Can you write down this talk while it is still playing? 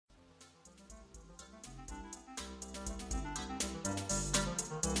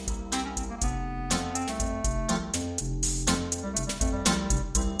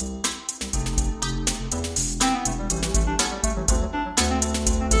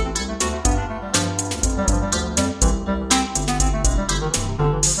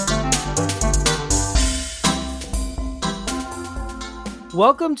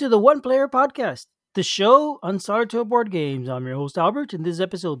Welcome to the One Player Podcast, the show on Solitaire Board Games. I'm your host, Albert, and this is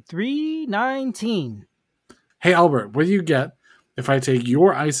episode 319. Hey, Albert, what do you get if I take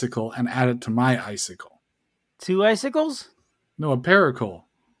your icicle and add it to my icicle? 2 icicles? No, a pericle.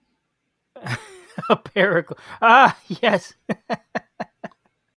 A pericle. Ah, yes.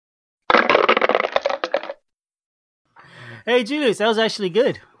 Hey, Julius, that was actually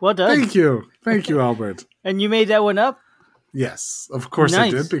good. Well done. Thank you. Thank you, Albert. And you made that one up? Yes, of course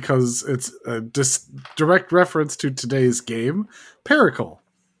Nice. I did, because it's a direct reference to today's game, Pericle.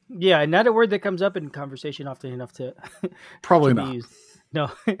 Yeah, not a word that comes up in conversation often enough to Probably to be not. used.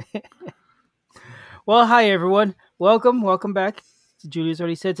 No. Well, hi, everyone. Welcome back. Julius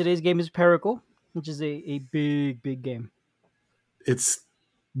already said today's game is Pericle, which is a big game. It's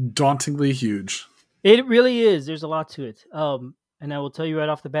dauntingly huge. It really is. There's a lot to it. And I will tell you right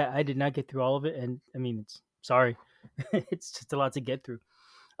off the bat, I did not get through all of it, and I mean, sorry, it's just a lot to get through.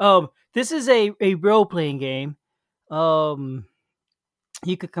 This is a role playing game. You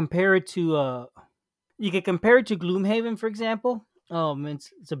could compare it to Gloomhaven, for example.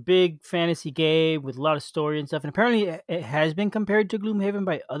 It's a big fantasy game with a lot of story and stuff, and apparently it has been compared to Gloomhaven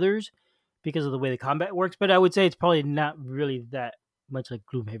by others because of the way the combat works. But I would say it's probably not really that much like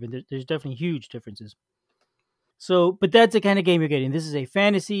Gloomhaven. There's definitely huge differences. So, but that's the kind of game you're getting. This is a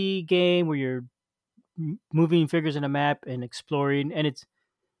fantasy game where you're moving figures in a map and exploring, and it's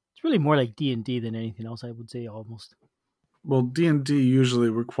really more like D&D than anything else, I would say, almost. Well, D&D usually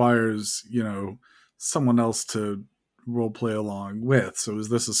requires, someone else to roleplay along with. So is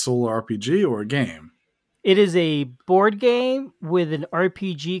this a solo RPG or a game? It is a board game with an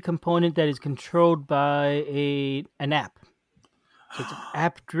RPG component that is controlled by an app. So it's an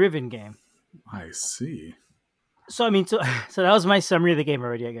app-driven game. I see. So I mean, so that was my summary of the game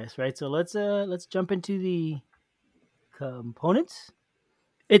already, I guess, right? So let's jump into the components.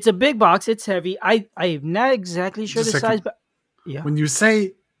 It's a big box. It's heavy. I'm not exactly sure the size, but yeah. When you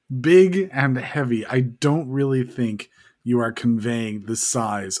say big and heavy, I don't really think you are conveying the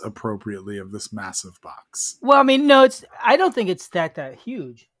size appropriately of this massive box. Well, I mean, no, I don't think it's that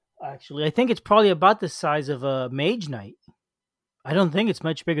huge. Actually, I think it's probably about the size of a Mage Knight. I don't think it's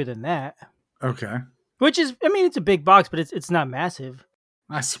much bigger than that. Okay. Which is, I mean, it's a big box, but it's not massive.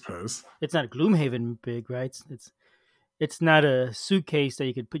 I suppose. It's not Gloomhaven big, right? It's not a suitcase that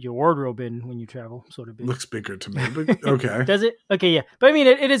you could put your wardrobe in when you travel, sort of big. Looks bigger to me, but okay. Does it? Okay, yeah. But I mean,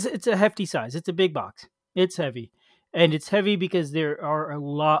 it's a hefty size. It's a big box. It's heavy. And it's heavy because there are a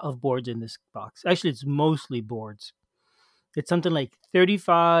lot of boards in this box. Actually, it's mostly boards. It's something like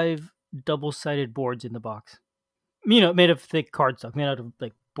 35 double-sided boards in the box. Made of thick cardstock, made out of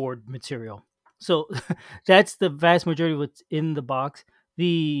like board material. So that's the vast majority of what's in the box.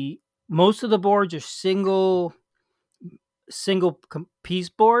 Most of the boards are single piece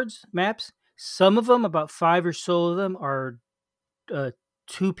boards, maps. Some of them, about 5 or so of them, are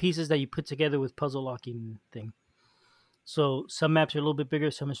 2 pieces that you put together with puzzle locking thing. So some maps are a little bit bigger,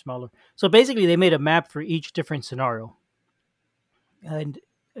 some are smaller. So basically, they made a map for each different scenario. And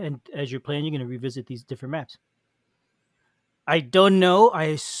as you're playing, you're going to revisit these different maps. I don't know. I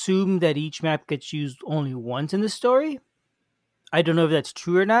assume that each map gets used only once in the story. I don't know if that's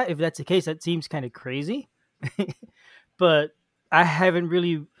true or not. If that's the case, that seems kind of crazy. But I haven't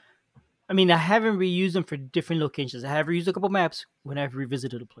reused them for different locations. I have reused a couple maps when I've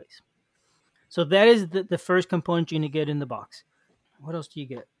revisited a place. So that is the first component you're going to get in the box. What else do you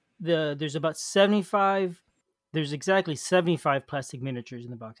get? There's about 75. There's exactly 75 plastic miniatures in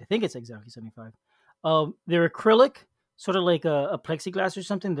the box. I think it's exactly 75. They're acrylic, sort of like a plexiglass or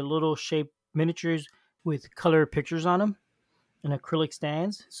something. The little shaped miniatures with color pictures on them and acrylic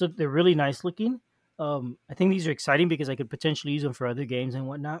stands. So they're really nice looking. I think these are exciting because I could potentially use them for other games and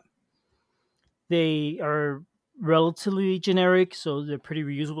whatnot. They are relatively generic, so they're pretty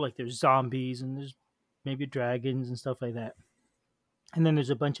reusable. Like there's zombies and there's maybe dragons and stuff like that. And then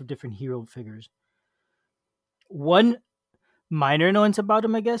there's a bunch of different hero figures. One minor annoyance about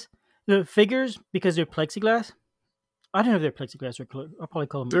them, I guess, the figures, because they're plexiglass. I don't know if they're plexiglass or acrylic. I'll probably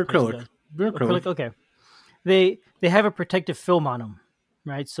call them They're acrylic. They're acrylic. Okay. They have a protective film on them,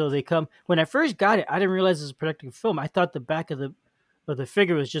 right? So they come. When I first got it, I didn't realize it was a protective film. I thought the back of the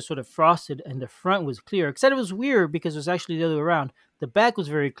figure was just sort of frosted and the front was clear. Except it was weird because it was actually the other way around. The back was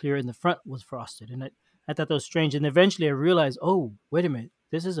very clear and the front was frosted. And I thought that was strange. And eventually I realized, oh, wait a minute,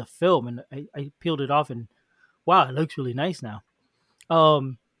 this is a film. And I peeled it off and wow, it looks really nice now.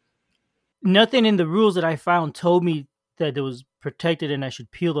 Nothing in the rules that I found told me that it was protected and I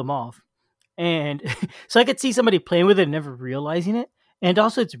should peel them off. And so I could see somebody playing with it and never realizing it. And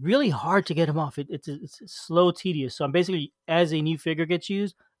also, it's really hard to get them off. It's slow, tedious. So I'm basically, as a new figure gets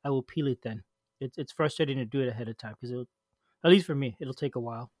used, I will peel it then. It's frustrating to do it ahead of time because it'll, at least for me, it'll take a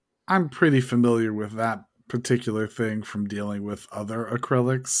while. I'm pretty familiar with that particular thing from dealing with other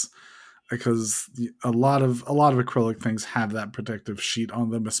acrylics because a lot of acrylic things have that protective sheet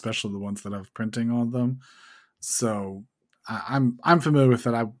on them, especially the ones that have printing on them. So I'm familiar with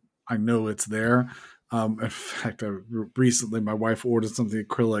it. I know it's there. In fact, recently my wife ordered something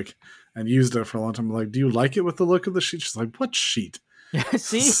acrylic and used it for a long time. I'm like, do you like it with the look of the sheet? She's like, what sheet?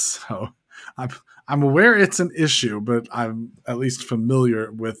 See? So I'm I'm aware it's an issue, but I'm at least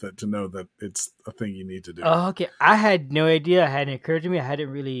familiar with it to know that it's a thing you need to do. Oh, okay. I had no idea. It hadn't occurred to me. I hadn't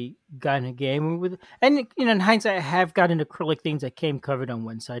really gotten a game with it. And in hindsight, I have gotten acrylic things that came covered on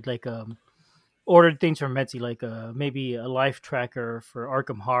one side, like ordered things from Etsy, like maybe a life tracker for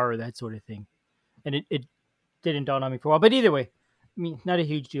Arkham Horror, that sort of thing. And it didn't dawn on me for a while. But either way, I mean, not a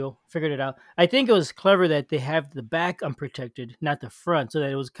huge deal. Figured it out. I think it was clever that they have the back unprotected, not the front, so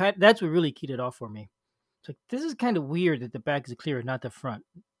that it was kind. That's what really keyed it off for me. It's like this is kind of weird that the back is clear, not the front.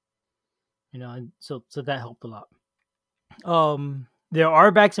 And so that helped a lot. There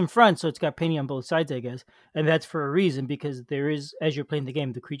are backs and fronts, so it's got painting on both sides, I guess, and that's for a reason because there is, as you're playing the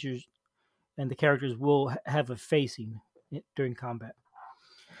game, the creatures and the characters will have a facing during combat.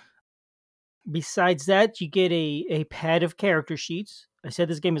 Besides that, you get a pad of character sheets. I said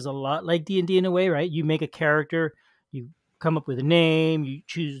this game is a lot like D&D in a way, right? You make a character, you come up with a name, you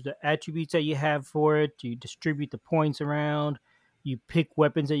choose the attributes that you have for it, you distribute the points around, you pick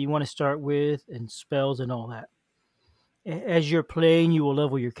weapons that you want to start with, and spells and all that. As you're playing, you will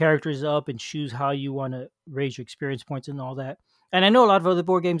level your characters up and choose how you want to raise your experience points and all that. And I know a lot of other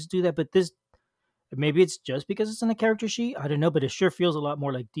board games do that, but this, maybe it's just because it's in a character sheet. I don't know, but it sure feels a lot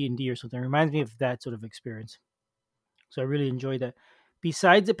more like D&D or something. It reminds me of that sort of experience. So I really enjoyed that.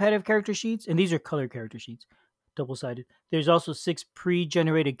 Besides the pad of character sheets, and these are color character sheets, double sided. There's also 6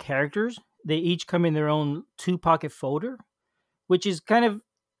 pre-generated characters. They each come in their own 2-pocket folder, which is kind of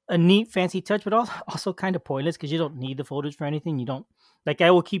a neat, fancy touch, but also kind of pointless because you don't need the folders for anything. You don't, like,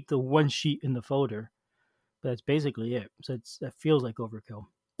 I will keep the one sheet in the folder, but that's basically it. So that feels like overkill.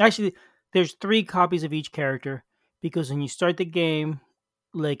 Actually, there's 3 copies of each character because when you start the game,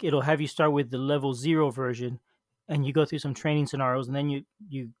 like it'll have you start with the level 0 version, and you go through some training scenarios, and then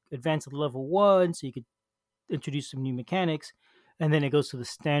you advance to level 1, so you could introduce some new mechanics, and then it goes to the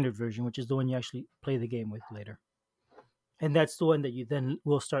standard version, which is the one you actually play the game with later. And that's the one that you then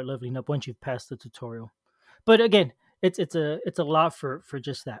will start leveling up once you've passed the tutorial. But again, it's a lot for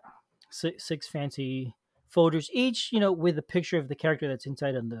just that. Six fancy folders each, with a picture of the character that's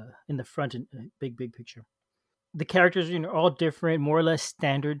inside in the front and big picture. The characters, are all different, more or less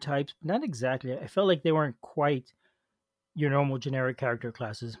standard types, but not exactly. I felt like they weren't quite your normal generic character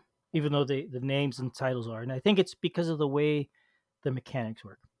classes, even though the names and titles are. And I think it's because of the way the mechanics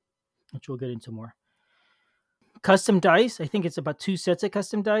work, which we'll get into more. Custom dice. I think it's about 2 sets of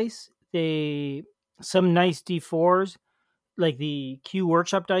custom dice. They some nice D4s, like the Q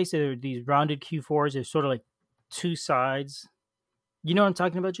Workshop dice. They're these rounded Q4s. They're sort of like 2 sides. You know what I'm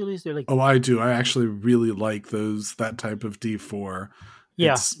talking about, Julius? They're like, Oh, I do. I actually really like that type of D4.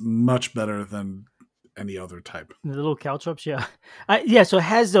 yeah, It's much better than any other type. the little caltrops. Yeah, yeah. So it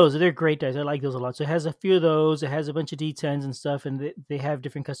has those. They're great dice. I like those a lot. So it has a few of those. It has a bunch of D10s and stuff, and they have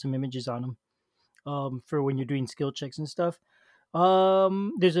different custom images on them. For when you're doing skill checks and stuff.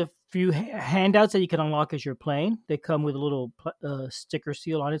 There's a few handouts that you can unlock as you're playing. They come with a little sticker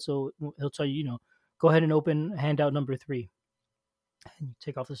seal on it, so he'll tell you, go ahead and open handout number 3, and you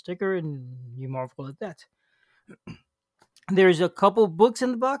take off the sticker, and you marvel at that. There's a couple books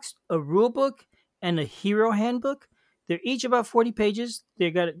in the box, a rule book and a hero handbook. They're each about 40 pages. They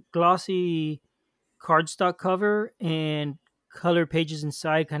got a glossy cardstock cover and color pages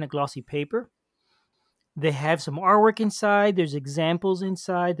inside, kind of glossy paper. They have some artwork inside. There's examples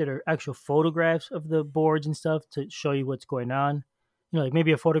inside that are actual photographs of the boards and stuff to show you what's going on. Like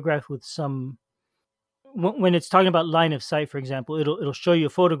maybe a photograph with some. When it's talking about line of sight, for example, it'll show you a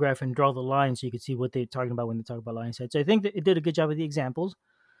photograph and draw the line so you can see what they're talking about when they talk about line of sight. So I think that it did a good job with the examples.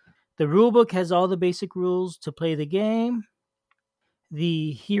 The rule book has all the basic rules to play the game.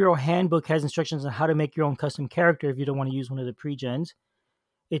 The hero handbook has instructions on how to make your own custom character if you don't want to use one of the pre-gens.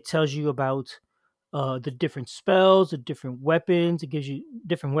 It tells you about the different spells, the different weapons. It gives you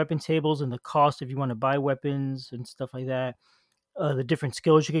different weapon tables and the cost if you want to buy weapons and stuff like that. The different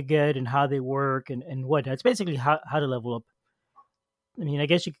skills you could get and how they work and whatnot. It's basically how to level up. I mean, I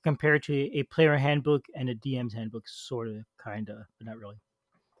guess you could compare it to a player handbook and a DM's handbook, sort of, kind of, but not really.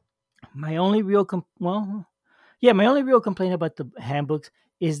 My only real, well, Yeah, my only real complaint about the handbooks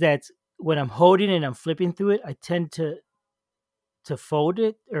is that when I'm holding it and I'm flipping through it, I tend to fold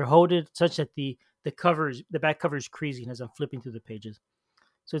it or hold it such that the back cover is creasing as I'm flipping through the pages.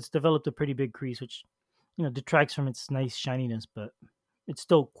 So it's developed a pretty big crease, which detracts from its nice shininess, but it's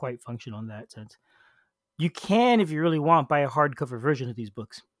still quite functional in that sense. You can, if you really want, buy a hardcover version of these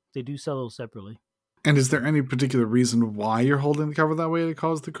books. They do sell those separately. And is there any particular reason why you're holding the cover that way to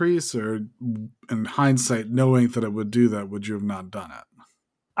cause the crease, or in hindsight, knowing that it would do that, would you have not done it?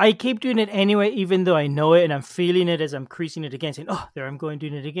 I keep doing it anyway, even though I know it and I'm feeling it as I'm creasing it again, saying, "Oh, there I'm going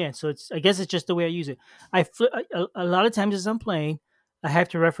doing it again." So I guess it's just the way I use it. A lot of times as I'm playing, I have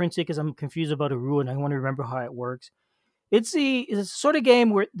to reference it because I'm confused about a rule and I want to remember how it works. It's a sort of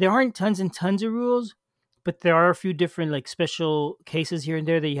game where there aren't tons and tons of rules, but there are a few different like special cases here and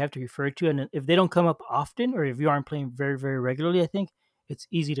there that you have to refer to, and if they don't come up often or if you aren't playing very very regularly, I think it's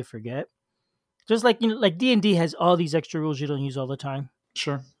easy to forget. Just like like D&D has all these extra rules you don't use all the time,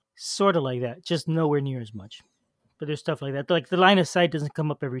 Sure. sort of like that, just nowhere near as much. But there's stuff like that. Like the line of sight doesn't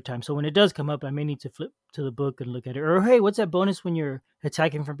come up every time, so when it does come up, I may need to flip to the book and look at it. Or hey, what's that bonus when you're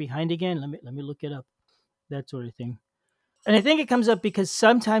attacking from behind again? Let me look it up. That sort of thing. And I think it comes up because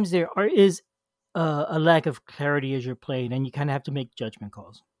sometimes is a lack of clarity as you're playing, and you kind of have to make judgment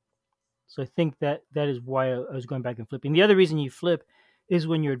calls. So I think that is why I was going back and flipping. The other reason you flip is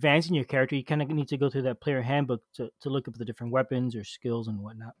when you're advancing your character, you kind of need to go through that player handbook to look up the different weapons or skills and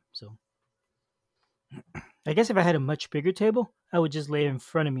whatnot. So I guess if I had a much bigger table, I would just lay it in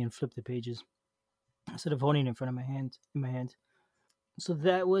front of me and flip the pages instead of holding it in front of my hand in my hand. So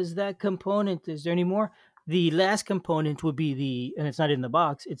that was that component. Is there any more? The last component would be and it's not in the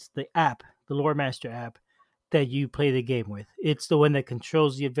box, it's the app, the Lore Master app that you play the game with. It's the one that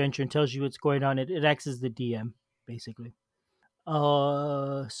controls the adventure and tells you what's going on. It acts as the DM, basically.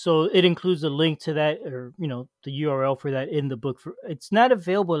 So it includes a link to that, or the URL for that in the book. It's not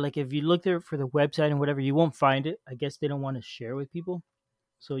available. Like if you look there for the website and whatever, you won't find it. I guess they don't want to share with people,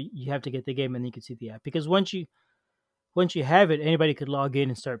 so you have to get the game and then you can see the app. Because once you have it, anybody could log in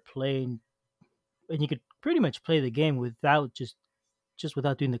and start playing, and you could pretty much play the game without just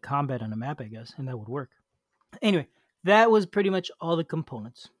without doing the combat on a map, I guess, and that would work. Anyway, that was pretty much all the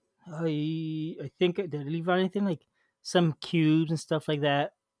components. I think did I leave out anything like some cubes and stuff like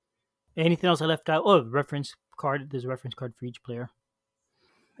that? Anything else I left out? Oh, reference card. There's a reference card for each player.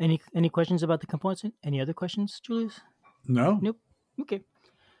 Any questions about the components? Any other questions, Julius? No. Nope. Okay.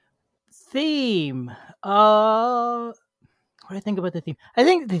 Theme. What do I think about the theme? I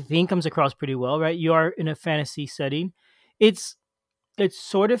think the theme comes across pretty well, right? You are in a fantasy setting. It's it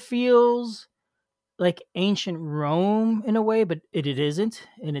sort of feels like ancient Rome in a way, but it isn't,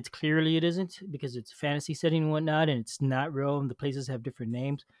 and it's clearly it isn't because it's fantasy setting and whatnot, and it's not Rome. The places have different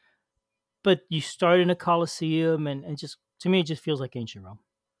names, but you start in a Colosseum, and just to me, it just feels like ancient Rome.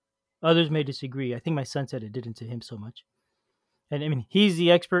 Others may disagree. I think my son said it didn't to him so much, and I mean he's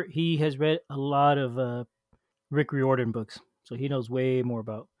the expert. He has read a lot of Rick Riordan books, so he knows way more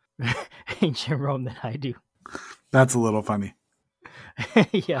about ancient Rome than I do. That's a little funny.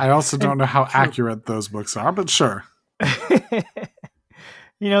 Yeah, I also don't and know how true. accurate those books are, but sure.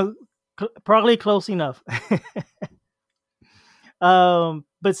 you know, probably close enough.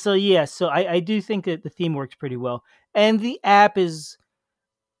 But so yeah, so I do think that the theme works pretty well, and the app has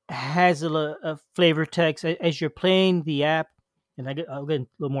a flavor text as you're playing the app, and I'll get a little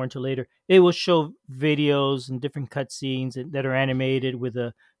more into later. It will show videos and different cutscenes that are animated with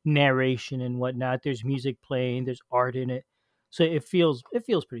a narration and whatnot. There's music playing, there's art in it, so it feels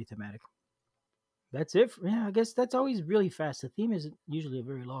pretty thematic. That's it. Yeah, I guess that's always really fast. The theme isn't usually a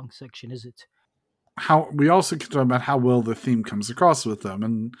very long section, is it? How we also can talk about how well the theme comes across with them,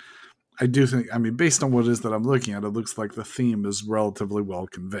 and I do think, I mean, based on what it is that I'm looking at, it looks like the theme is relatively well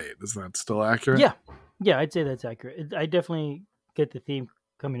conveyed. Is that still accurate? Yeah, yeah, I'd say that's accurate. I definitely get the theme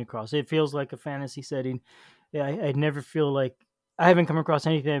coming across. It feels like a fantasy setting. Yeah, I never feel like I haven't come across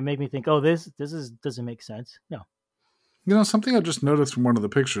anything that made me think, "Oh, this is doesn't make sense." No. Something I just noticed from one of the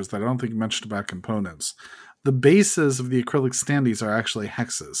pictures that I don't think you mentioned about components. The bases of the acrylic standees are actually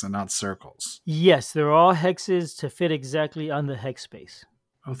hexes and not circles. Yes, they're all hexes to fit exactly on the hex space.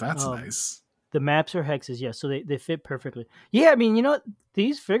 Oh, that's Um, nice. the maps are hexes, yes, so they fit perfectly. Yeah, I mean,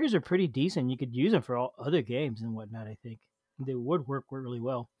 these figures are pretty decent. You could use them for all other games and whatnot. I think they would work really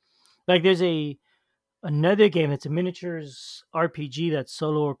well. Like there's another game that's a miniatures RPG that's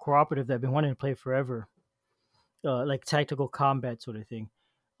solo or cooperative that I've been wanting to play forever, like tactical combat sort of thing.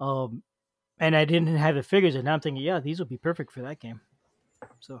 Um, and I didn't have the figures, and now I'm thinking, yeah, these would be perfect for that game.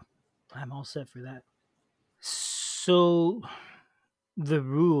 So I'm all set for that. So the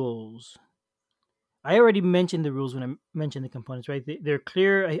rules. I already mentioned the rules when I mentioned the components, right? They're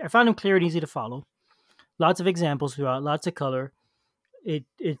clear. I found them clear and easy to follow. Lots of examples throughout, lots of color.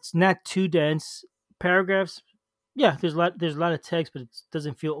 It's not too dense. Paragraphs, yeah, there's a lot of text, but it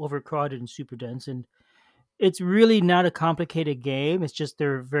doesn't feel overcrowded and super dense. And it's really not a complicated game. It's just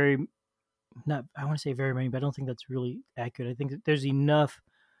they're very not. I want to say very many, but I don't think that's really accurate. I think that there's enough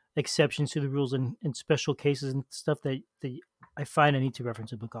exceptions to the rules and special cases and stuff that I find I need to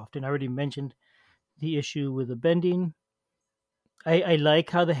reference a book often. I already mentioned the issue with the bending. I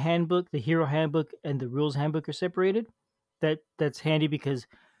like how the handbook, the hero handbook, and the rules handbook are separated. That's handy because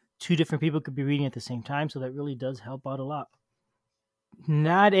two different people could be reading at the same time, so that really does help out a lot.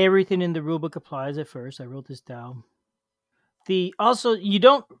 Not everything in the rulebook applies at first. I wrote this down. The also you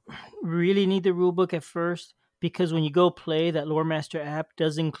don't really need the rulebook at first because when you go play, that Lore Master app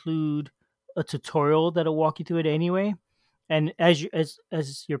does include a tutorial that'll walk you through it anyway. And as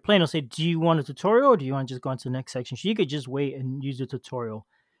you're playing, it'll say, "Do you want a tutorial or do you want to just go on to the next section?" So you could just wait and use the tutorial.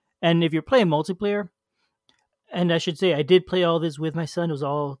 And if you're playing multiplayer, and I should say I did play all this with my son, it was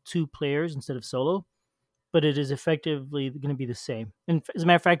all two players instead of solo, but it is effectively going to be the same. And as a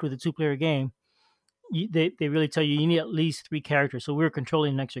matter of fact, with a two-player game, they really tell you need at least three characters. So we were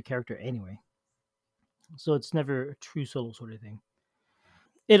controlling an extra character anyway. So it's never a true solo sort of thing.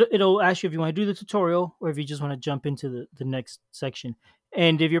 It'll ask you if you want to do the tutorial or if you just want to jump into the next section.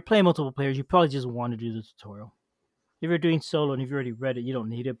 And if you're playing multiple players, you probably just want to do the tutorial. If you're doing solo and if you already read it, you don't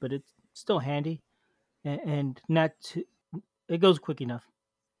need it, but it's still handy and not too, it goes quick enough.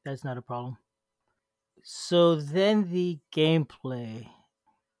 That's not a problem. So then the gameplay.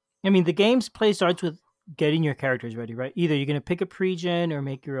 I mean, the game's play starts with getting your characters ready, right? Either you're going to pick a pre-gen or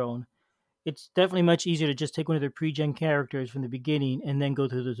make your own. It's definitely much easier to just take one of their pre-gen characters from the beginning and then go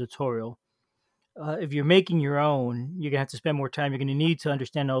through the tutorial. If you're making your own, you're gonna have to spend more time. You're gonna need to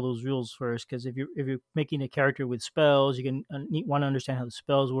understand all those rules first, because if you're making a character with spells, you can want to understand how the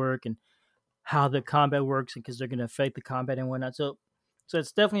spells work and how the combat works, because they're gonna affect the combat and whatnot. So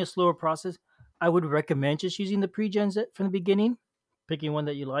it's definitely a slower process. I would recommend just using the pre-gens from the beginning, picking one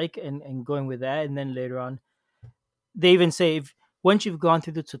that you like and going with that, and then later on they even say if once you've gone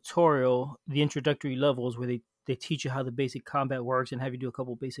through the tutorial, the introductory levels where they teach you how the basic combat works and have you do a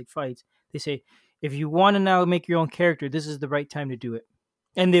couple basic fights, they say if you want to now make your own character, this is the right time to do it.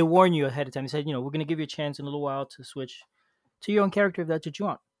 And they warn you ahead of time. They said, we're going to give you a chance in a little while to switch to your own character if that's what you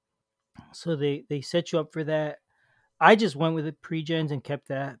want. So they set you up for that. I just went with the pre-gens and kept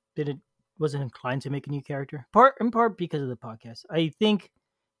that. Didn't wasn't inclined to make a new character. Part in part because of the podcast. I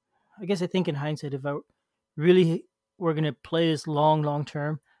guess I think in hindsight, if I really were gonna play this long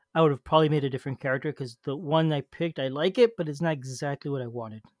term, I would have probably made a different character because the one I picked, I like it, but it's not exactly what I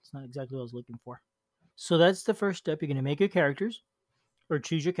wanted. It's not exactly what I was looking for. So that's the first step. You're gonna make your characters or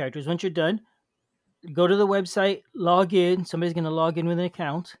choose your characters. Once you're done, go to the website, log in. Somebody's gonna log in with an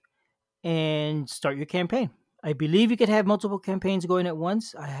account and start your campaign. I believe you could have multiple campaigns going at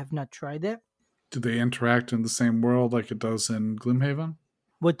once. I have not tried that. Do they interact in the same world like it does in Gloomhaven?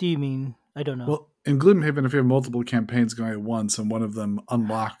 What do you mean? I don't know. Well, in Gloomhaven, if you have multiple campaigns going at once and one of them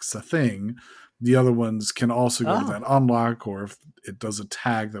unlocks a thing, the other ones can also go to Oh, that unlock, or if it does a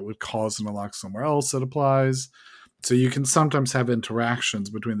tag that would cause an unlock somewhere else, it applies. So you can sometimes have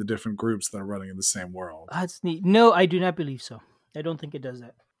interactions between the different groups that are running in the same world. that's neat. No, I do not believe so. I don't think it does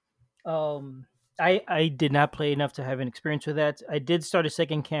that. I did not play enough to have an experience with that. I did start a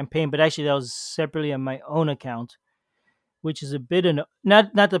second campaign, but actually that was separately on my own account, which is a bit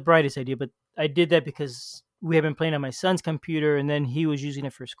not the brightest idea, but I did that because we have been playing on my son's computer, and then he was using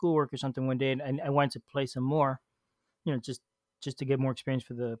it for schoolwork or something one day, and I wanted to play some more, just to get more experience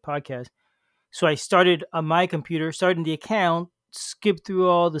for the podcast. So I started on my computer, started the account, skipped through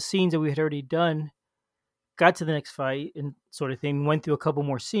all the scenes that we had already done, got to the next fight and sort of thing, went through a couple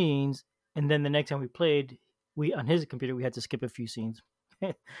more scenes, and then the next time we played, we on his computer we had to skip a few scenes.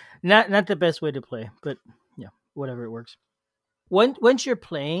 Not the best way to play, but yeah, whatever it works. Once you're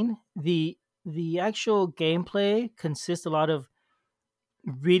playing, the actual gameplay consists a lot of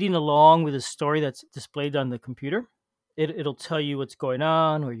reading along with a story that's displayed on the computer. It'll tell you what's going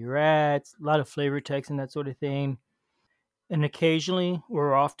on, where you're at, a lot of flavor text and that sort of thing. And occasionally,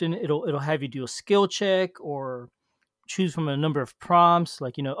 or often, it'll have you do a skill check or choose from a number of prompts,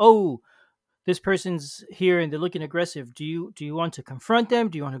 like oh, this person's here and they're looking aggressive. Do you want to confront them?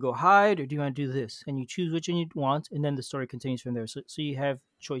 Do you want to go hide, or do you want to do this? And you choose which one you want, and then the story continues from there. So you have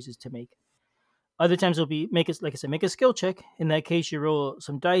choices to make. Other times it'll be make it like I said, make a skill check. In that case, you roll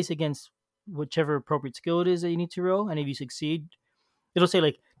some dice against whichever appropriate skill it is that you need to roll, and if you succeed, it'll say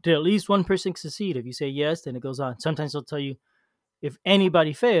like, did at least one person succeed? If you say yes, then it goes on. Sometimes it'll tell you if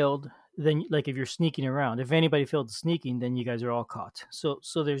anybody failed, then like if you're sneaking around, if anybody failed sneaking, then you guys are all caught. So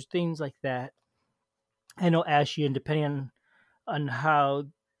there's things like that. I know Ashy, and depending on how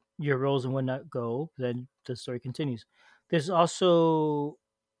your roles and whatnot go, then the story continues. There's also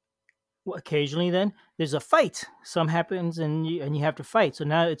occasionally then there's a fight. Some happens and you have to fight. So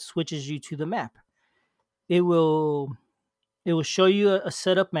now it switches you to the map. It will it will show you a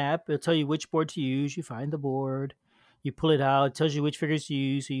setup map. It'll tell you which board to use. You find the board, you pull it out. It tells you which figures to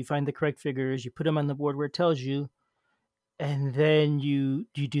use. So you find the correct figures. You put them on the board where it tells you, and then you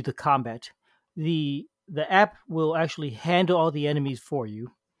do the combat. The app will actually handle all the enemies for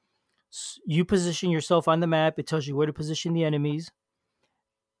you. You position yourself on the map. It tells you where to position the enemies.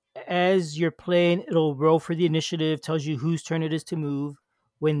 As you're playing, it'll roll for the initiative, tells you whose turn it is to move.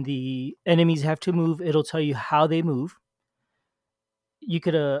 When the enemies have to move, it'll tell you how they move. You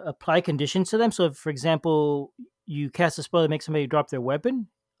could apply conditions to them. So, if, for example, you cast a spell that makes somebody drop their weapon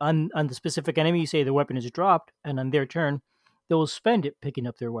on the specific enemy, you say the weapon is dropped, and on their turn, they will spend it picking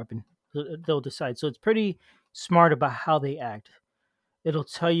up their weapon. They'll decide. So it's pretty smart about how they act. It'll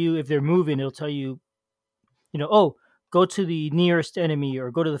tell you if they're moving. It'll tell you, oh, go to the nearest enemy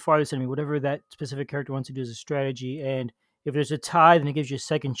or go to the farthest enemy, whatever that specific character wants to do as a strategy. And if there's a tie, then it gives you a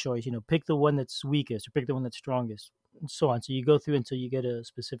second choice. Pick the one that's weakest or pick the one that's strongest, and so on. So you go through until you get a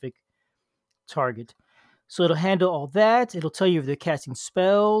specific target. So it'll handle all that. It'll tell you if they're casting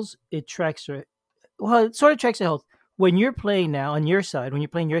spells. It tracks their, well, it sort of tracks their health. When you're playing now on your side, when you're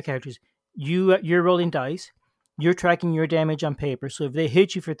playing your characters, you're rolling dice. You're tracking your damage on paper. So if they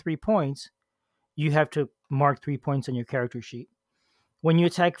hit you for 3 points, you have to mark 3 points on your character sheet. When you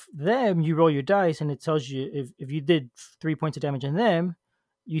attack them, you roll your dice, and it tells you if you did 3 points of damage on them,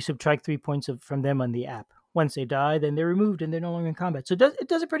 you subtract 3 points from them on the app. Once they die, then they're removed and they're no longer in combat. So it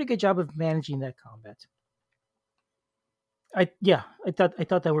does a pretty good job of managing that combat. I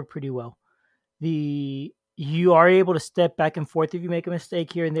thought that worked pretty well. You are able to step back and forth if you make a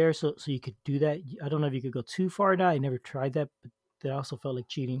mistake here and there, so you could do that. I don't know if you could go too far or not. I never tried that, but that also felt like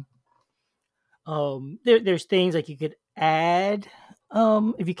cheating. There's things like you could add.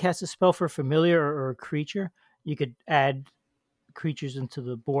 If you cast a spell for a familiar or a creature, you could add creatures into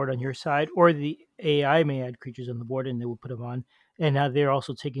the board on your side, or the AI may add creatures on the board and they will put them on. And now they're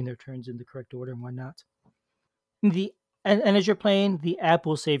also taking their turns in the correct order and whatnot. The and as you're playing, the app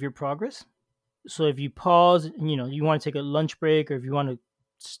will save your progress. So if you pause, you want to take a lunch break, or if you want to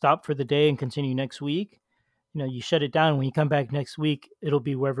stop for the day and continue next week, you shut it down. When you come back next week, it'll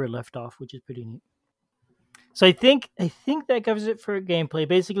be wherever it left off, which is pretty neat. So I think that covers it for gameplay.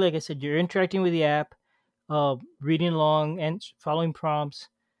 Basically, like I said, you're interacting with the app, reading along and following prompts,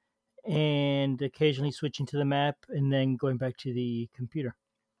 and occasionally switching to the map and then going back to the computer.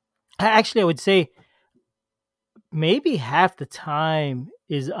 Actually, I would say maybe half the time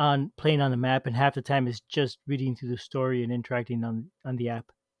is on playing on the map, and half the time is just reading through the story and interacting on the app.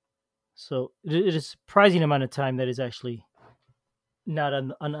 So it is a surprising amount of time that is actually not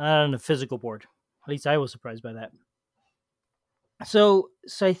on a physical board. At least I was surprised by that. So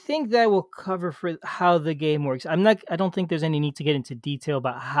I think that will cover for how the game works. I don't think there's any need to get into detail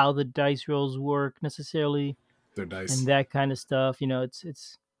about how the dice rolls work necessarily They're dice. and that kind of stuff.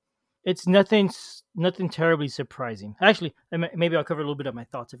 It's nothing terribly surprising. Actually, maybe I'll cover a little bit of my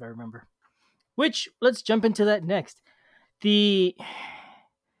thoughts if I remember. Which, let's jump into that next.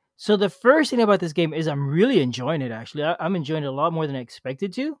 So the first thing about this game is I'm really enjoying it. Actually, I'm enjoying it a lot more than I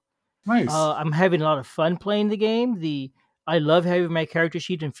expected to. Nice. I'm having a lot of fun playing the game. I love having my character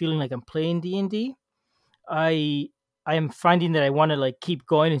sheet and feeling like I'm playing D&D. I I am finding that I want to like keep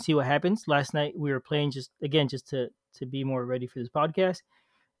going and see what happens. Last night we were playing just to be more ready for this podcast,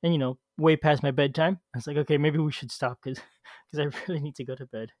 and way past my bedtime. I was like, okay, maybe we should stop because I really need to go to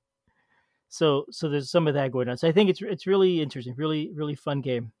bed. So there's some of that going on. So I think it's really interesting, really fun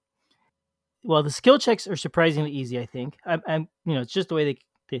game. Well, the skill checks are surprisingly easy. I think I'm it's just the way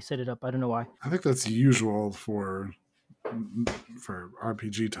they set it up. I don't know why. I think that's usual for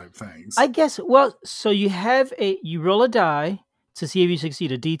RPG type things. I guess. Well, so you roll a die to see if you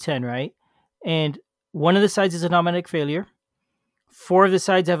succeed, a D10, right? And one of the sides is an automatic failure. 4 of the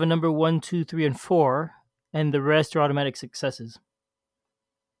sides have a number 1, 2, 3, and 4, and the rest are automatic successes.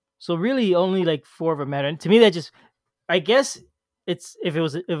 So really, only like 4 of them matter. And to me, that just, I guess it's if it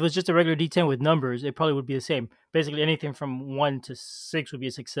was just a regular D10 with numbers, it probably would be the same. Basically, anything from 1 to 6 would be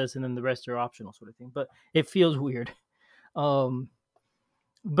a success, and then the rest are optional, sort of thing. But it feels weird. Um,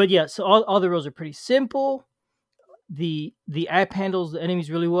 but yeah, so all the rolls are pretty simple. The app handles the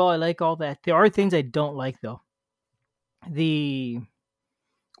enemies really well. I like all that. There are things I don't like though. The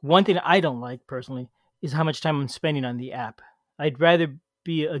one thing I don't like personally is how much time I'm spending on the app. I'd rather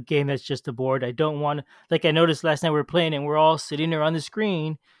be a game that's just a board. I don't want, like, I noticed last night we were playing and we're all sitting there on the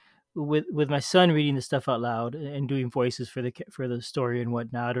screen with my son reading the stuff out loud and doing voices for the story and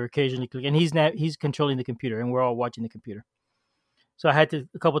whatnot, or occasionally click. And he's controlling the computer, and we're all watching the computer. So I had to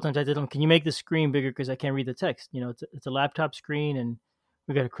a couple of times I told him, "Can you make the screen bigger because I can't read the text? You know, it's a laptop screen, and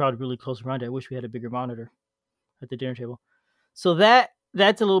we got a crowd really close around it. I wish we had a bigger monitor at the dinner table." So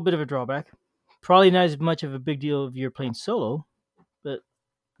that's a little bit of a drawback. Probably not as much of a big deal if you're playing solo, but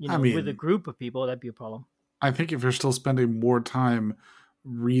I with a mean, group of people, that'd be a problem. I think if you're still spending more time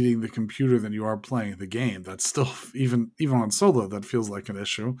reading the computer than you are playing the game, that's still even on solo that feels like an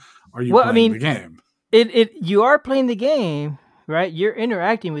issue. Are you Well, I playing mean, the game? it you are playing the game, right? You're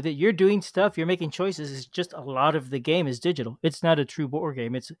interacting with it. You're doing stuff. You're making choices. It's just a lot of the game is digital. It's not a true board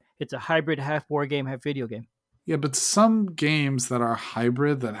game. It's a hybrid, half board game, half video game. Yeah, but some games that are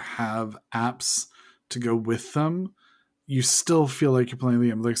hybrid that have apps to go with them, you still feel like you're playing the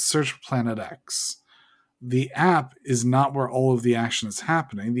game. Like Search for Planet X. The app is not where all of the action is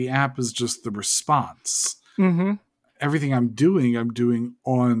happening. The app is just the response. Mm-hmm. Everything I'm doing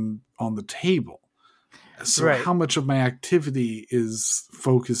on the table. So Right. how much of my activity is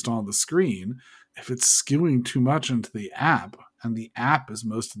focused on the screen? If it's skewing too much into the app, and the app is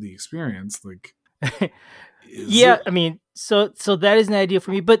most of the experience, like, is Yeah, it? I mean, so that is an idea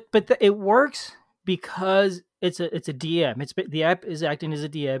for me, but it works because it's a DM. The app is acting as a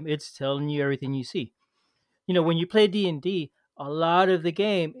DM. It's telling you everything you see. When you play D&D, a lot of the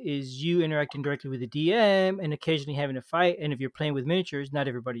game is you interacting directly with the DM and occasionally having a fight. And if you're playing with miniatures, not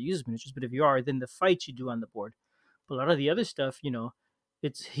everybody uses miniatures, but if you are, then the fights you do on the board. But a lot of the other stuff,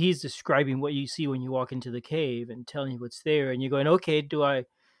 it's he's describing what you see when you walk into the cave and telling you what's there, and you're going, okay, do I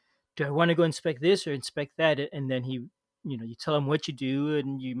want to go inspect this or inspect that? And then you tell him what you do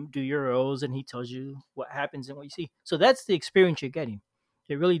and you do your roles, and he tells you what happens and what you see. So that's the experience you're getting.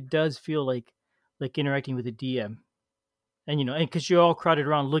 It really does feel like interacting with a DM, and because you're all crowded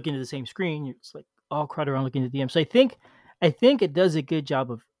around looking at the same screen, it's like all crowded around looking at the DM. So I think it does a good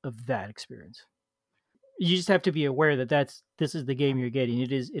job of that experience. You just have to be aware that this is the game you're getting.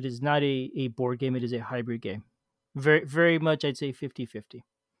 It is not a board game. It is a hybrid game. Very very much, I'd say 50-50,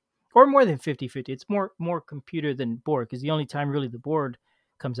 or more than 50-50. It's more computer than board, because the only time really the board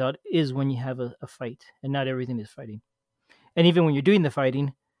comes out is when you have a fight, and not everything is fighting. And even when you're doing the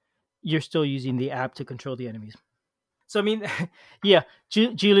fighting, you're still using the app to control the enemies. So I mean, yeah,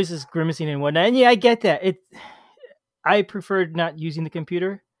 Julius is grimacing and whatnot, and yeah, I get that. I prefer not using the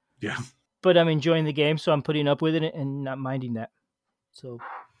computer, Yeah. but I'm enjoying the game, so I'm putting up with it and not minding that. So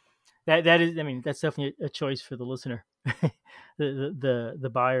that is, I mean, that's definitely a choice for the listener,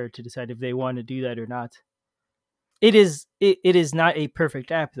 the buyer, to decide if they want to do that or not. It is not a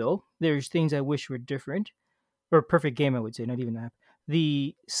perfect app though. There's things I wish were different, or perfect game, I would say, not even app.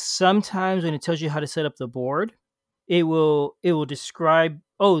 The Sometimes when it tells you how to set up the board, it will describe,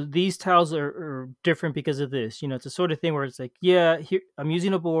 oh, these tiles are different because of this. It's a sort of thing where it's like, yeah, here I'm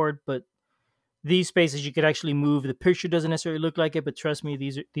using a board, but these spaces you could actually move. The picture doesn't necessarily look like it, but trust me,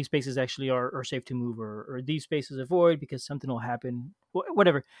 these spaces actually are safe to move, or these spaces avoid because something will happen,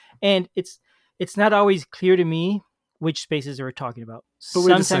 whatever. And it's not always clear to me which spaces we're talking about. But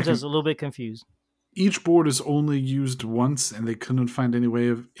wait a Sometimes I was second. a little bit confused. Each board is only used once, and they couldn't find any way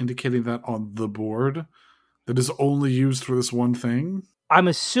of indicating that on the board that is only used for this one thing. I'm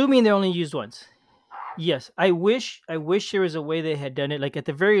assuming they're only used once. Yes, I wish there was a way they had done it. Like at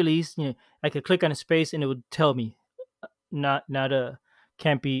the very least, I could click on a space and it would tell me, not a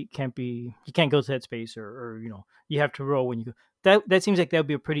can't be, you can't go to that space, or you have to roll when you go. That seems like that would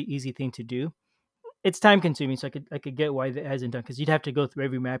be a pretty easy thing to do. It's time consuming, so I could get why that hasn't done, because you'd have to go through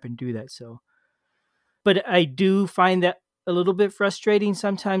every map and do that. So, but I do find that a little bit frustrating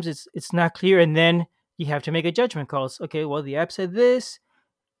sometimes. It's not clear, and then you have to make a judgment calls. Okay, well, the app said this.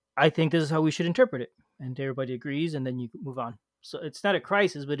 I think this is how we should interpret it, and everybody agrees, and then you move on. So it's not a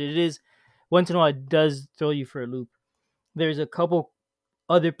crisis, but it is, once in a while, it does throw you for a loop. There's a couple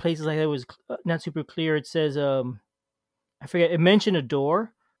other places like that was not super clear. It says, I forget, it mentioned a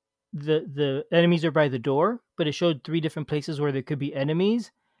door. The enemies are by the door, but it showed three different places where there could be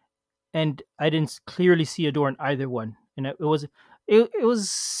enemies, and I didn't clearly see a door in either one, and it was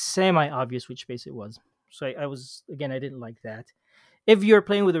semi obvious which space it was. So I was, again, I didn't like that. If you're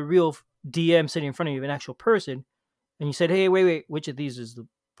playing with a real DM sitting in front of you, an actual person, and you said, "Hey, wait, which of these is the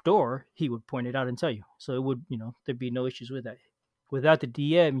door?" He would point it out and tell you. So it would, there'd be no issues with that. Without the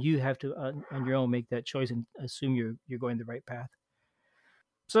DM, you have to on your own make that choice and assume you're going the right path.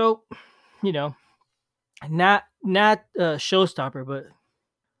 So, you know, not a showstopper, but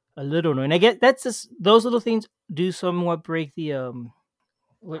a little annoying. I get that's just, those little things do somewhat break the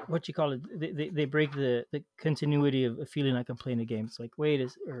what you call it? They break the continuity of feeling like I'm playing a game. It's like wait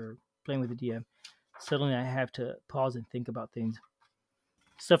is or playing with the DM. Suddenly I have to pause and think about things,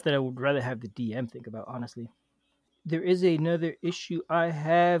 stuff that I would rather have the DM think about. Honestly, there is another issue I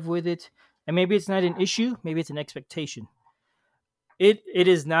have with it, and maybe it's not an issue. Maybe it's an expectation. It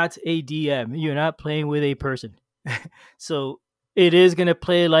is not a DM. You're not playing with a person. So it is gonna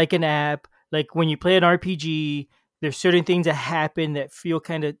play like an app. Like when you play an RPG, there's certain things that happen that feel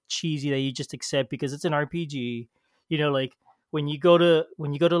kind of cheesy that you just accept because it's an RPG. Like when you go to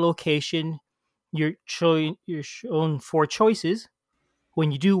location, you're shown four choices.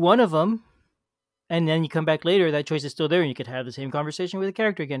 When you do one of them, and then you come back later, that choice is still there, and you could have the same conversation with the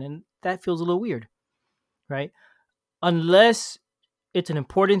character again, and that feels a little weird, right? Unless it's an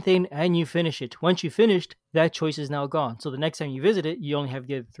important thing and you finish it. Once you finished, that choice is now gone. So the next time you visit it, you only have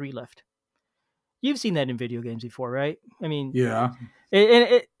the other three left. You've seen that in video games before, right? I mean, Yeah.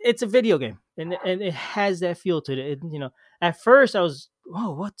 it's a video game, and it has that feel to it. At first I was,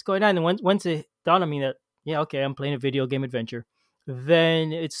 oh, what's going on? And once it dawned on me that, yeah, okay, I'm playing a video game adventure,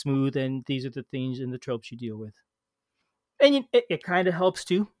 then it's smooth, and these are the things and the tropes you deal with. And it kind of helps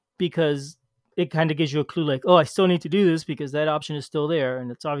too because it kind of gives you a clue like, oh, I still need to do this because that option is still there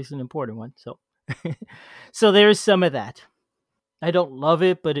and it's obviously an important one. So so there's some of that. I don't love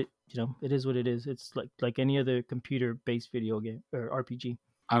it, but it is what it is. It's like any other computer based video game or RPG.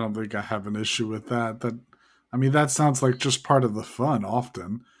 I don't think I have an issue with that. I mean, that sounds like just part of the fun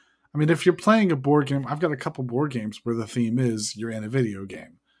often. I mean, if you're playing a board game, I've got a couple board games where the theme is you're in a video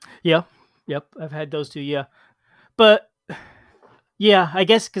game. Yeah. Yep, I've had those too. Yeah. But yeah, I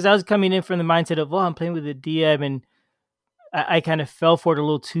guess because I was coming in from the mindset of, I'm playing with a DM, and I kind of fell for it a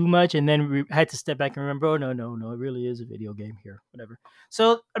little too much, and then had to step back and remember, oh no, no, no, it really is a video game here, whatever.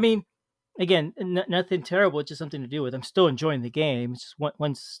 So I mean, again, nothing terrible, it's just something to deal with. I'm still enjoying the game. It's just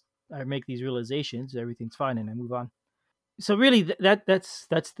once I make these realizations, everything's fine, and I move on. So really, that's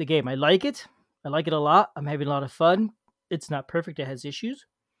the game. I like it. I like it a lot. I'm having a lot of fun. It's not perfect. It has issues.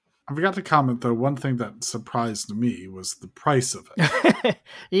 I forgot to comment though. One thing that surprised me was the price of it.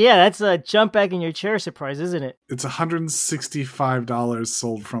 Yeah, that's a jump back in your chair surprise, isn't it? It's $165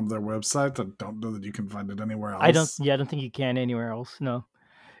 sold from their website. I don't know that you can find it anywhere I don't. else. Yeah, I don't think you can anywhere else. No,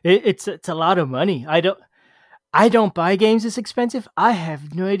 it's a lot of money. I don't buy games this expensive. I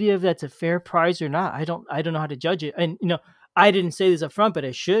have no idea if that's a fair price or not. I don't know how to judge it. And I didn't say this up front, but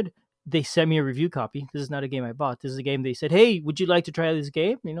I should. They sent me a review copy. This is not a game I bought. This is a game they said, "Hey, would you like to try this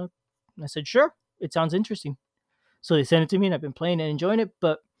game?" I said, "Sure. It sounds interesting." So they sent it to me, and I've been playing and enjoying it.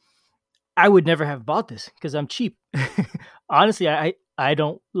 But I would never have bought this because I'm cheap. Honestly, I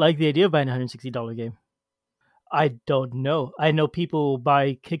don't like the idea of buying a $160 game. I don't know. I know people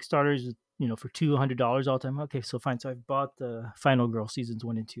buy Kickstarters, for $200 all the time. Okay, so fine. So I've bought the Final Girl seasons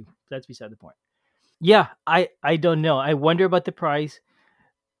 1 and 2. That's beside the point. Yeah, I don't know. I wonder about the price,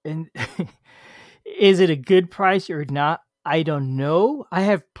 and is it a good price or not? I don't know. I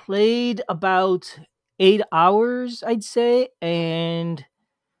have played about 8 hours, I'd say, and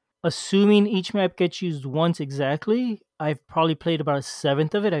assuming each map gets used once exactly, I've probably played about a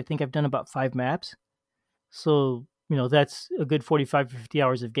seventh of it. I think I've done about 5 maps. So, that's a good 45 to 50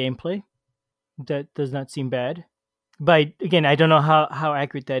 hours of gameplay. That does not seem bad. But again, I don't know how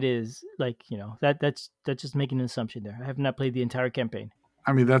accurate that is. Like, that's just making an assumption there. I have not played the entire campaign.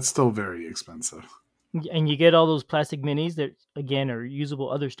 I mean, that's still very expensive. And you get all those plastic minis that again are usable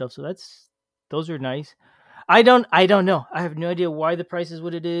other stuff. So those are nice. I don't know. I have no idea why the price is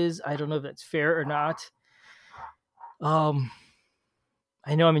what it is. I don't know if that's fair or not. Um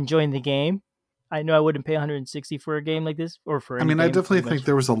I know I'm enjoying the game. I know I wouldn't pay 160 for a game like this or for I any mean, I game definitely pretty think much.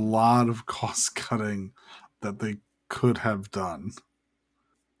 there was a lot of cost cutting that they could have done.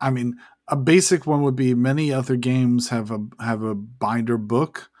 I mean, a basic one would be many other games have a binder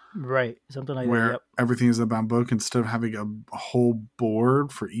book Right. Something like that. where Yep. everything is a bound book instead of having a whole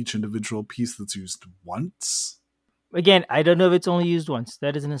board for each individual piece that's used once. Again, I don't know if it's only used once.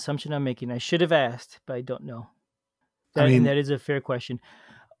 That is an assumption I'm making. I should have asked, but I don't know. I That mean, is a fair question.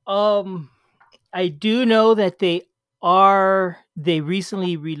 Um I do know that they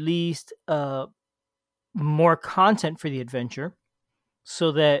recently released more content for the adventure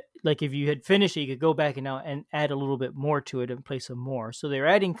so that like if you had finished it you could go back and now and add a little bit more to it and play some more. So they're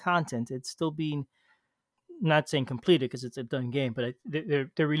adding content. It's still being, not saying completed because it's a done game, but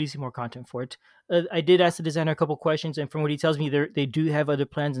they're releasing more content for it. I did ask the designer a couple questions, and from what he tells me, they do have other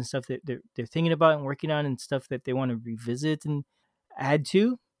plans and stuff that they're thinking about and working on, and stuff that they want to revisit and add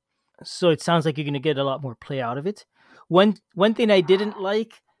to. So it sounds like you're going to get a lot more play out of it. One thing I didn't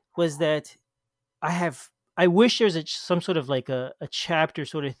like was that I have I wish there's some sort of like a chapter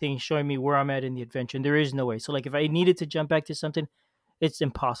sort of thing showing me where I'm at in the adventure, and there is no way. So like if I needed to jump back to something, it's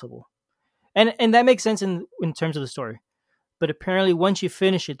impossible. And that makes sense in terms of the story. But apparently, once you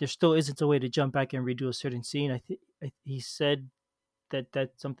finish it, there still isn't a way to jump back and redo a certain scene. I think he said that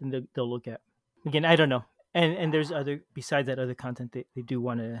that's something that they'll look at. Again, I don't know. And there's other besides that other content they do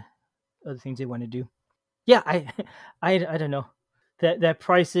want to other things they want to do. Yeah, I don't know. That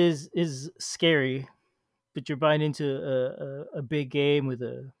price is scary, but you're buying into a big game with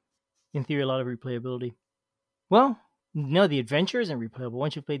in theory a lot of replayability. Well, no, the adventure isn't replayable.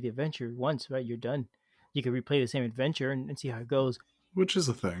 Once you've played the adventure once, right, you're done. You can replay the same adventure and see how it goes. Which is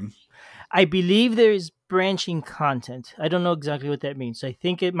a thing. I believe there's branching content. I don't know exactly what that means. So I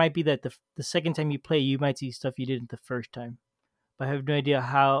think it might be that the second time you play, you might see stuff you didn't the first time. But I have no idea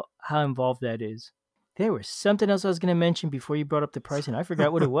how involved that is. There was something else I was going to mention before you brought up the price, and I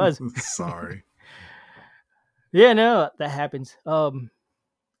forgot what it was. Sorry. Yeah, no, that happens. And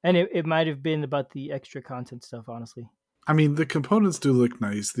it might have been about the extra content stuff, honestly. I mean, the components do look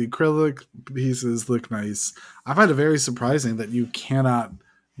nice. The acrylic pieces look nice. I find it very surprising that you cannot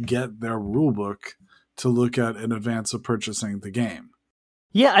get their rulebook to look at in advance of purchasing the game.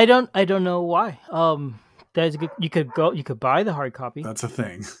 Yeah, I don't know why. That's good. You could buy the hard copy. That's a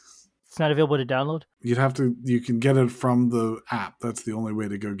thing. It's not available to download. You can get it from the app. That's the only way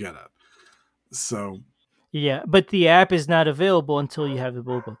to go get it. So yeah, but the app is not available until you have the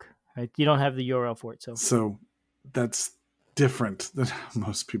rulebook. Right? You don't have the URL for it. So that's different than how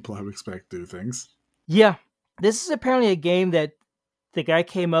most people I would expect do things. Yeah, this is apparently a game that the guy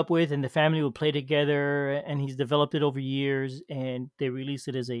came up with, and the family would play together, and he's developed it over years, and they released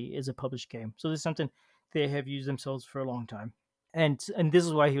it as a published game. So this is something they have used themselves for a long time, and this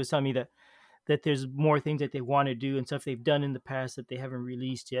is why he was telling me that there's more things that they want to do and stuff they've done in the past that they haven't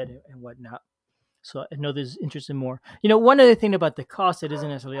released yet and whatnot. So I know there's interest in more. One other thing about the cost that isn't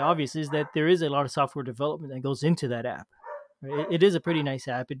necessarily obvious is that there is a lot of software development that goes into that app. Right? It is a pretty nice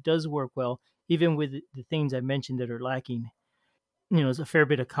app. It does work well, even with the things I mentioned that are lacking. There's a fair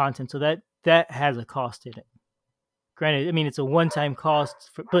bit of content, so that has a cost in it. Granted, I mean it's a one-time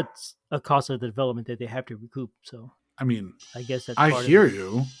cost, but a cost of the development that they have to recoup. So I mean, I guess that's. I hear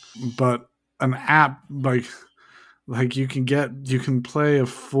you, but an app like you can play a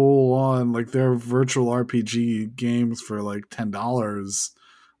full on like their virtual RPG games for like $10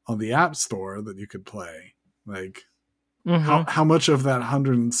 on the App Store that you could play. Like how much of that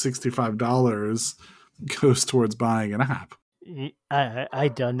 $165 goes towards buying an app?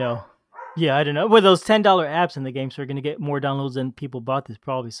 I don't know. Yeah, I don't know. Well, those $10 apps in the games are going to get more downloads than people bought this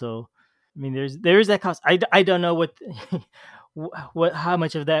probably. So, I mean, there is that cost. I don't know what how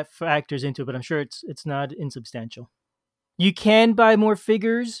much of that factors into it, but I'm sure it's not insubstantial. You can buy more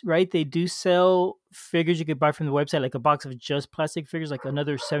figures, right? They do sell figures you could buy from the website, like a box of just plastic figures, like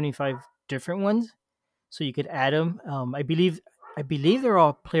another 75 different ones. So you could add them. I believe they're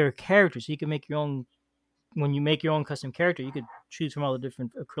all player characters. So you can make your own. When you make your own custom character, you could choose from all the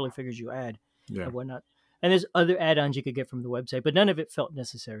different acrylic figures you add and whatnot. And there's other add-ons you could get from the website, but none of it felt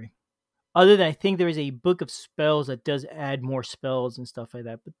necessary. Other than I think there is a book of spells that does add more spells and stuff like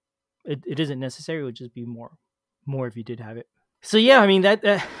that, but it isn't necessary. It would just be more if you did have it. So yeah, I mean that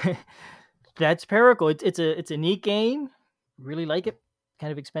that's Pericle. It's a neat game. Really like it.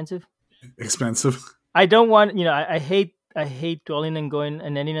 Kind of expensive. I don't want I hate dwelling and going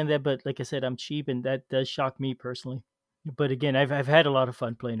and ending on that, but like I said, I'm cheap, and that does shock me personally. But again, I've had a lot of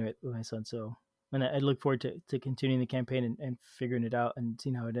fun playing it with my son, so and I look forward to continuing the campaign and figuring it out and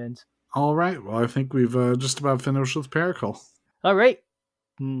seeing how it ends. All right. Well, I think we've just about finished with Pericle. All right.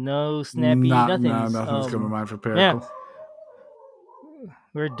 No snappy nothing. No, nothing's coming to mind for Pericle. Yeah.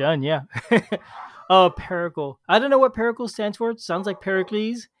 We're done, yeah. Oh, Pericle. I don't know what Pericle stands for. It sounds like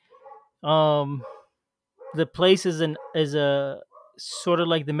Pericles. The place is a sort of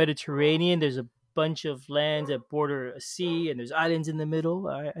like the Mediterranean. There's a bunch of lands that border a sea, and there's islands in the middle.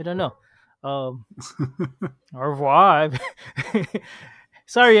 I don't know. Au revoir.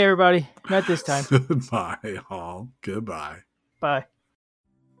 Sorry, everybody. Not this time. Goodbye, all. Goodbye. Bye.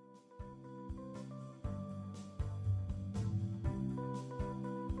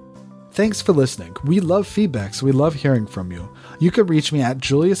 Thanks for listening. We love feedback, so we love hearing from you. You can reach me at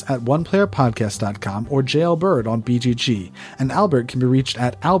julius@oneplayerpodcast.com or JLBird on BGG, and Albert can be reached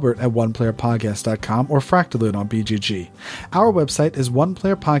at albert@oneplayerpodcast.com or Fractalute on BGG. Our website is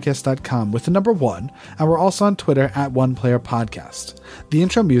oneplayerpodcast.com with the number 1, and we're also on Twitter at oneplayerpodcast. The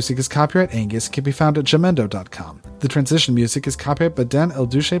intro music is copyright Angus, can be found at jamendo.com. The transition music is copyrighted by Dan El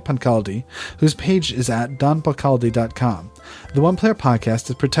Duce Pancaldi, whose page is at donpancaldi.com. The One Player Podcast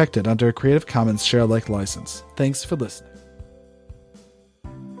is protected under a Creative Commons share-alike license. Thanks for listening.